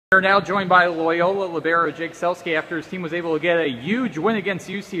We're now joined by Loyola libero Jake Selsky after his team was able to get a huge win against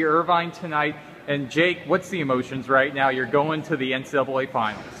UC Irvine tonight. And Jake, what's the emotions right now? You're going to the NCAA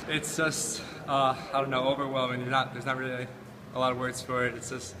finals. It's just, I don't know, overwhelming. There's not really a lot of words for it. It's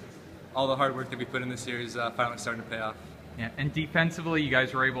just all the hard work that we put in this year is finally starting to pay off. Yeah, and defensively, you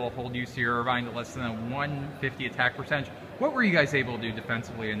guys were able to hold UC Irvine to less than a 150 attack percentage. What were you guys able to do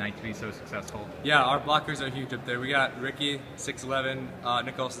defensively tonight to be so successful? Yeah, our blockers are huge up there. We got Ricky, 6'11",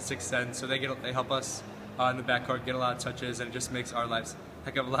 Nick Olson, 6'10", so they help us in the backcourt get a lot of touches, and it just makes our lives a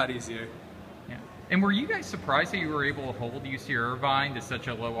heck of a lot easier. Yeah. And were you guys surprised that you were able to hold UC Irvine to such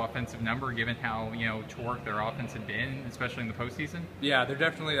a low offensive number, given how torqued their offense had been, especially in the postseason? Yeah, they're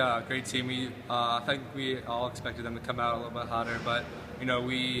definitely a great team. I think we all expected them to come out a little bit hotter, but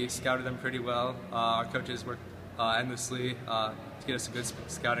we scouted them pretty well. Our coaches worked endlessly to get us a good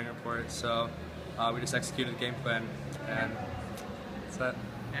scouting report, so we just executed the game plan, and that's that.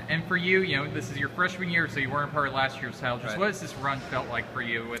 And for you, this is your freshman year, so you weren't part of last year's title. Just right. What has this run felt like for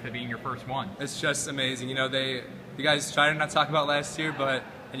you with it being your first one? It's just amazing. You guys try to not talk about last year,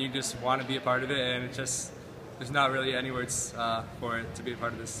 and you just want to be a part of it, and it just, there's not really any words for it to be a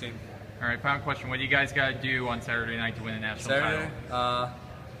part of this team. All right, final question. What do you guys got to do on Saturday night to win a national title?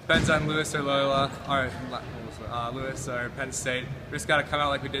 Depends on Lewis or Loyola, or Lewis or Penn State. We just got to come out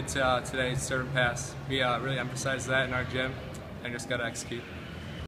like we did today, serve and pass. We really emphasize that in our gym, and just got to execute.